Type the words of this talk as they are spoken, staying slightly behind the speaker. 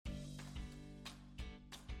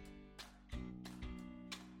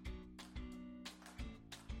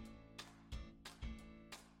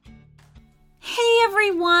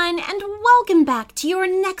everyone, and welcome back to your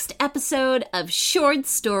next episode of Short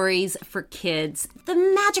Stories for Kids, the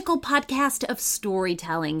magical podcast of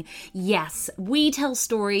storytelling. Yes, we tell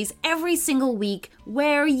stories every single week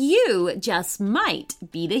where you just might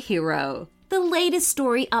be the hero. The latest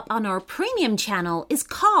story up on our premium channel is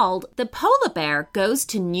called The Polar Bear Goes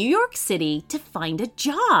to New York City to Find a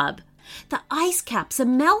Job. The ice caps are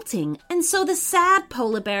melting, and so the sad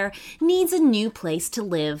polar bear needs a new place to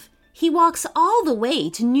live. He walks all the way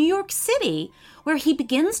to New York City, where he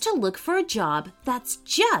begins to look for a job that's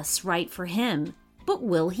just right for him. But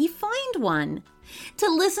will he find one? To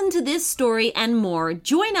listen to this story and more,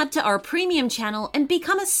 join up to our premium channel and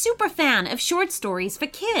become a super fan of short stories for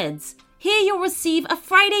kids. Here you'll receive a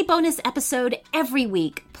Friday bonus episode every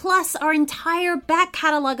week, plus our entire back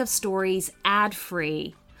catalog of stories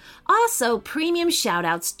ad-free. Also, premium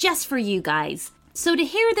shoutouts just for you guys. So to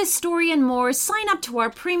hear this story and more, sign up to our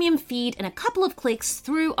premium feed in a couple of clicks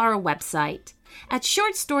through our website at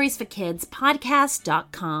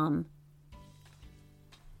shortstoriesforkidspodcast.com.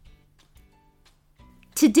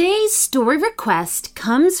 Today's story request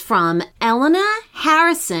comes from Elena,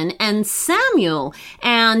 Harrison, and Samuel,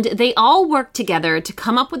 and they all work together to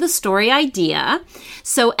come up with a story idea.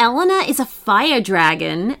 So Elena is a fire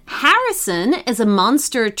dragon, Harrison is a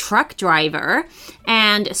monster truck driver,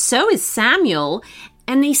 and so is Samuel.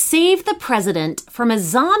 And they save the president from a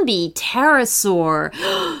zombie pterosaur.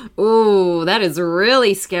 Ooh, that is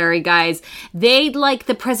really scary, guys. They'd like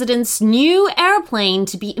the president's new airplane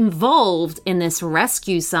to be involved in this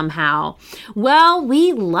rescue somehow. Well,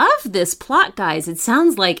 we love this plot, guys. It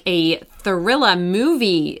sounds like a thriller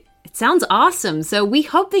movie. It sounds awesome. So we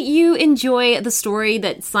hope that you enjoy the story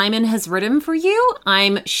that Simon has written for you.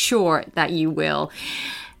 I'm sure that you will.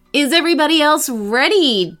 Is everybody else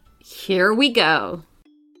ready? Here we go.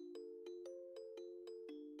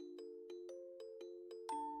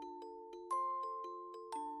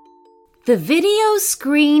 The video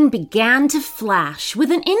screen began to flash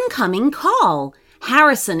with an incoming call.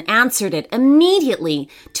 Harrison answered it immediately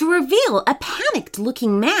to reveal a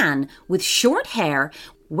panicked-looking man with short hair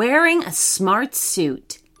wearing a smart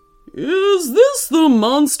suit. "Is this the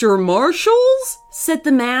Monster Marshals?" said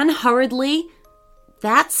the man hurriedly.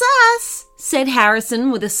 "That's us," said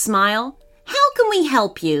Harrison with a smile. "How can we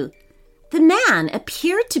help you?" The man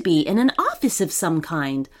appeared to be in an office of some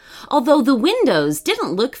kind, although the windows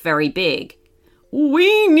didn't look very big.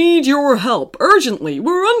 "We need your help urgently.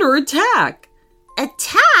 We're under attack."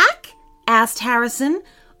 "Attack?" asked Harrison.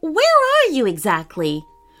 "Where are you exactly?"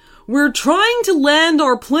 "We're trying to land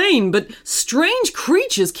our plane, but strange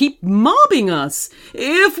creatures keep mobbing us.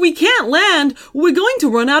 If we can't land, we're going to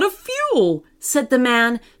run out of fuel," said the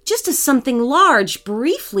man, just as something large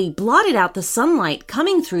briefly blotted out the sunlight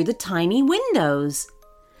coming through the tiny windows.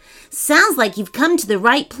 "Sounds like you've come to the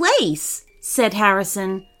right place," said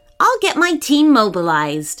Harrison. "I'll get my team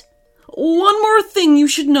mobilized." "One more thing you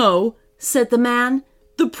should know," said the man.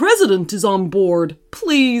 "The president is on board.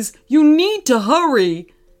 Please, you need to hurry."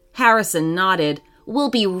 Harrison nodded. "We'll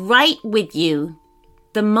be right with you."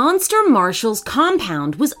 The Monster Marshals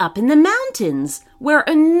compound was up in the mountains, where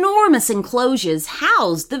enormous enclosures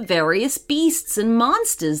housed the various beasts and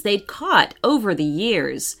monsters they'd caught over the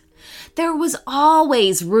years. There was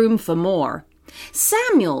always room for more.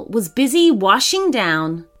 Samuel was busy washing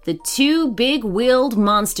down the two big-wheeled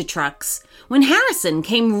monster trucks when Harrison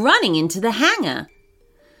came running into the hangar.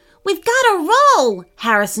 "We've got to roll!"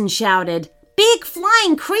 Harrison shouted. "Big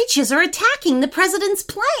flying creatures are attacking the president's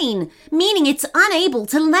plane, meaning it's unable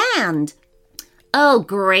to land." "Oh,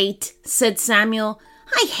 great," said Samuel.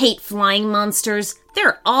 "I hate flying monsters.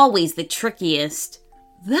 They're always the trickiest."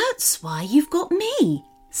 "That's why you've got me,"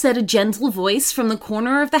 said a gentle voice from the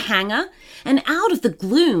corner of the hangar, and out of the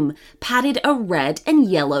gloom padded a red and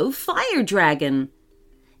yellow fire dragon.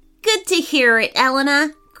 "Good to hear it,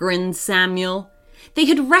 Elena," grinned Samuel. They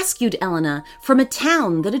had rescued Elena from a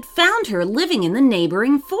town that had found her living in the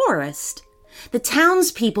neighboring forest. The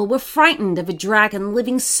townspeople were frightened of a dragon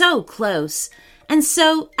living so close, and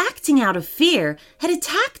so, acting out of fear, had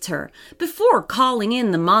attacked her before calling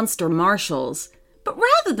in the Monster Marshals. But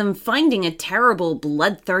rather than finding a terrible,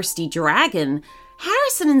 bloodthirsty dragon,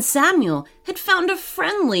 Harrison and Samuel had found a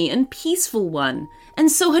friendly and peaceful one, and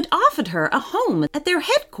so had offered her a home at their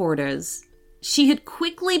headquarters. She had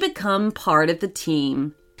quickly become part of the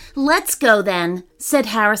team. "Let's go then," said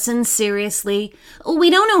Harrison seriously.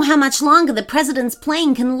 "We don't know how much longer the president's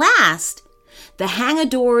plane can last." The hangar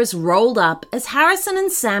doors rolled up as Harrison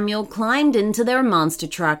and Samuel climbed into their monster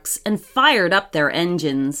trucks and fired up their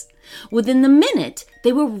engines. Within the minute,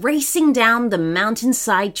 they were racing down the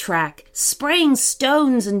mountainside track, spraying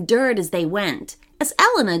stones and dirt as they went, as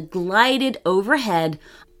Elena glided overhead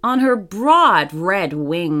on her broad red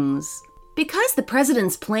wings. Because the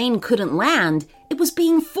president's plane couldn't land, it was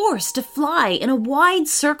being forced to fly in a wide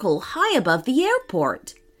circle high above the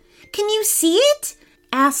airport. "Can you see it?"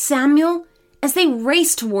 asked Samuel as they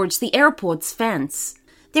raced towards the airport's fence.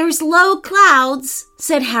 "There's low clouds,"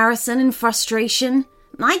 said Harrison in frustration.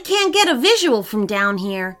 "I can't get a visual from down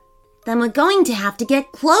here." "Then we're going to have to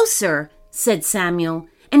get closer," said Samuel,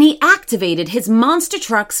 and he activated his monster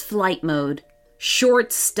truck's flight mode.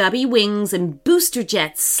 Short, stubby wings and booster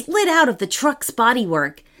jets slid out of the truck's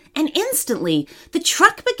bodywork, and instantly the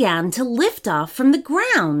truck began to lift off from the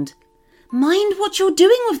ground. "Mind what you're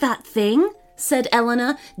doing with that thing," said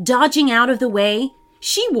Elena, dodging out of the way.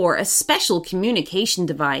 She wore a special communication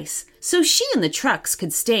device, so she and the trucks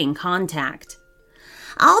could stay in contact.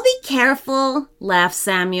 "I'll be careful," laughed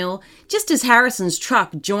Samuel, just as Harrison's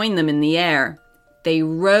truck joined them in the air. They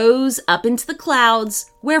rose up into the clouds,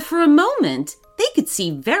 where for a moment they could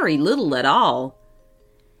see very little at all.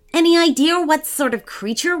 "Any idea what sort of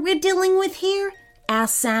creature we're dealing with here?"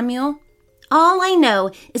 asked Samuel. "All I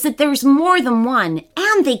know is that there's more than one,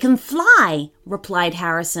 and they can fly," replied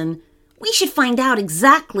Harrison. "We should find out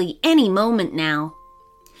exactly any moment now."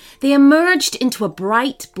 They emerged into a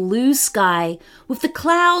bright blue sky, with the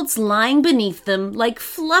clouds lying beneath them like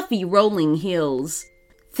fluffy rolling hills.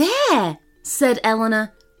 "There," said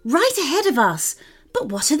Elena, "right ahead of us. But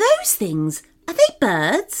what are those things? Are they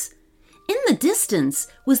birds?" In the distance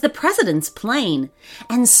was the president's plane,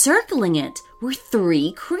 and circling it were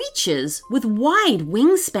 3 creatures with wide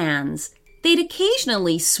wingspans. They'd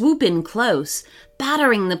occasionally swoop in close,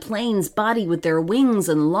 battering the plane's body with their wings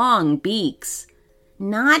and long beaks.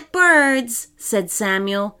 "Not birds," said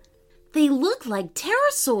Samuel. "They look like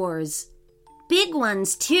pterosaurs." "Big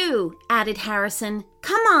ones, too," added Harrison.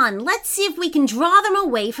 "Come on, let's see if we can draw them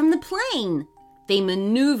away from the plane." They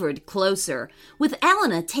maneuvered closer, with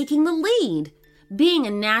Elena taking the lead. Being a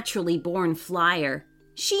naturally born flyer,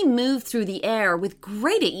 she moved through the air with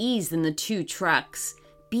greater ease than the 2 trucks.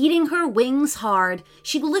 Beating her wings hard,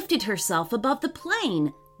 she lifted herself above the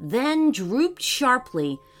plane, then drooped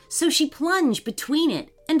sharply, so she plunged between it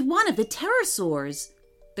and one of the pterosaurs.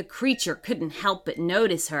 The creature couldn't help but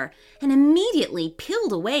notice her and immediately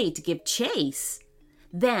peeled away to give chase.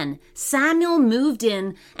 Then Samuel moved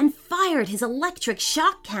in and fired his electric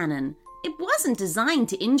shock cannon. It wasn't designed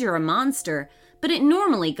to injure a monster, but it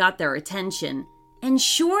normally got their attention. And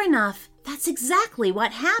sure enough, that's exactly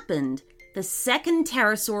what happened. The second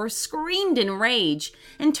pterosaur screamed in rage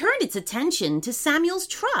and turned its attention to Samuel's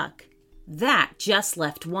truck. That just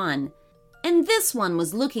left one, and this one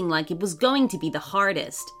was looking like it was going to be the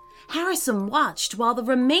hardest. Harrison watched while the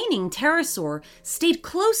remaining pterosaur stayed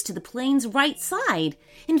close to the plane's right side,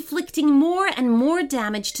 inflicting more and more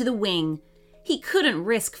damage to the wing. He couldn't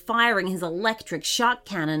risk firing his electric shock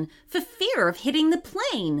cannon for fear of hitting the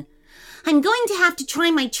plane. "I'm going to have to try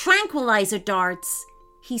my tranquilizer darts,"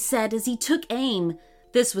 he said as he took aim.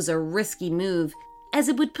 This was a risky move, as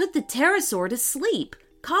it would put the pterosaur to sleep,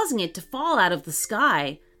 causing it to fall out of the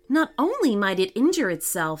sky. Not only might it injure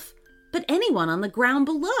itself, but anyone on the ground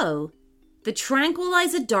below. The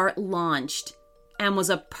tranquilizer dart launched and was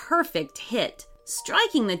a perfect hit,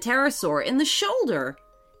 striking the pterosaur in the shoulder.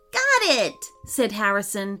 "Got it," said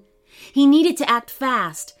Harrison. He needed to act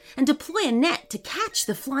fast and deploy a net to catch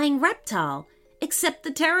the flying reptile, except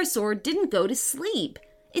the pterosaur didn't go to sleep.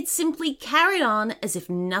 It simply carried on as if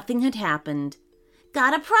nothing had happened.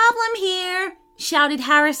 "Got a problem here," shouted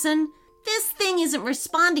Harrison. "This thing isn't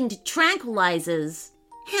responding to tranquilizers."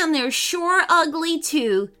 "And they're sure ugly,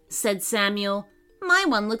 too," said Samuel. "My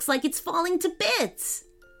one looks like it's falling to bits."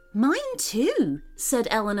 "Mine, too," said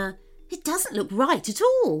Elena. "It doesn't look right at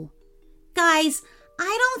all." "Guys,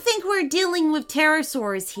 I don't think we're dealing with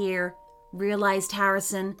pterosaurs here," realized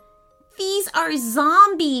Harrison. "These are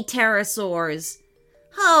zombie pterosaurs."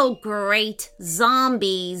 "Oh, great,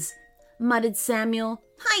 zombies," muttered Samuel.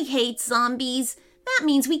 "I hate zombies. That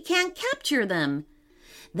means we can't capture them."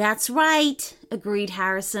 "That's right," agreed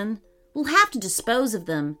Harrison. "We'll have to dispose of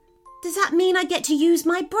them." "Does that mean I get to use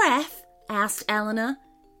my breath?" asked Elena.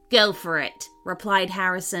 "Go for it," replied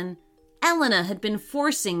Harrison. Elena had been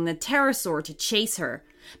forcing the pterosaur to chase her,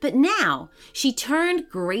 but now she turned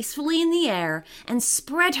gracefully in the air and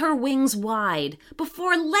spread her wings wide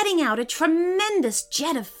before letting out a tremendous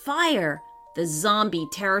jet of fire. The zombie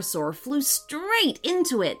pterosaur flew straight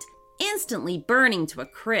into it, instantly burning to a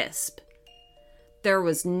crisp. There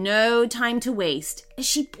was no time to waste as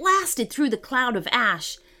she blasted through the cloud of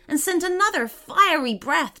ash and sent another fiery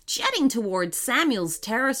breath jetting towards Samuel's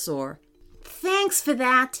pterosaur. "Thanks for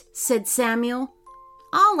that," said Samuel.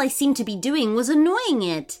 All I seemed to be doing was annoying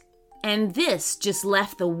it. And this just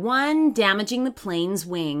left the one damaging the plane's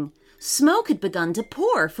wing. Smoke had begun to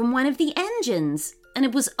pour from one of the engines, and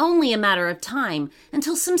it was only a matter of time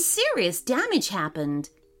until some serious damage happened.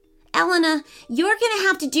 "Elena, you're going to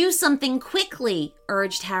have to do something quickly,"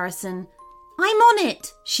 urged Harrison. "I'm on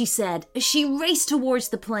it," she said as she raced towards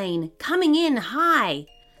the plane, coming in high.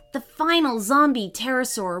 The final zombie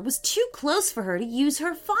pterosaur was too close for her to use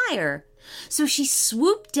her fire, so she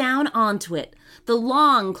swooped down onto it, the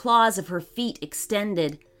long claws of her feet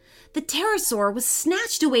extended. The pterosaur was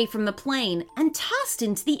snatched away from the plane and tossed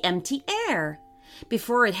into the empty air.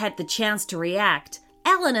 Before it had the chance to react,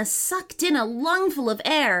 Elena sucked in a lungful of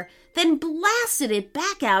air, then blasted it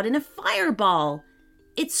back out in a fireball.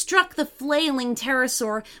 It struck the flailing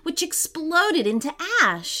pterosaur, which exploded into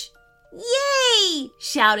ash. "Yay!"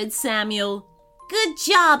 shouted Samuel. "Good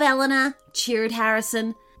job, Elena," cheered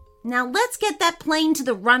Harrison. "Now let's get that plane to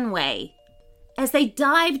the runway." As they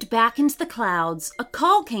dived back into the clouds, a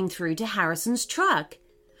call came through to Harrison's truck.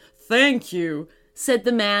 "Thank you," said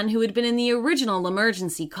the man who had been in the original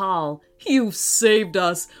emergency call. "You've saved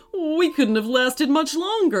us. We couldn't have lasted much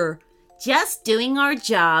longer." "Just doing our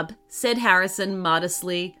job," said Harrison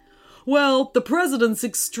modestly. "Well, the president's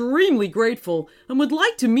extremely grateful and would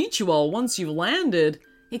like to meet you all once you've landed,"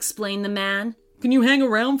 explained the man. "Can you hang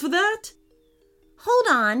around for that?" "Hold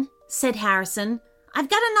on," said Harrison. "I've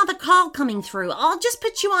got another call coming through. I'll just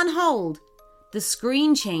put you on hold." The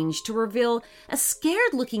screen changed to reveal a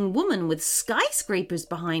scared-looking woman with skyscrapers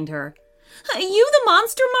behind her. "Are you the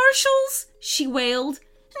Monster Marshals?" she wailed.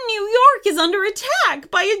 "New York is under attack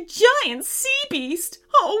by a giant sea beast.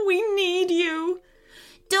 Oh, we need you."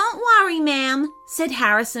 "Don't worry, ma'am," said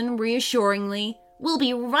Harrison reassuringly. "We'll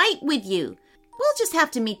be right with you. We'll just have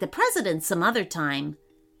to meet the president some other time."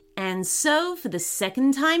 And so, for the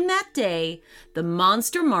second time that day, the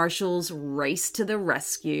Monster Marshals raced to the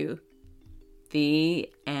rescue. The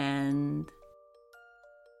end.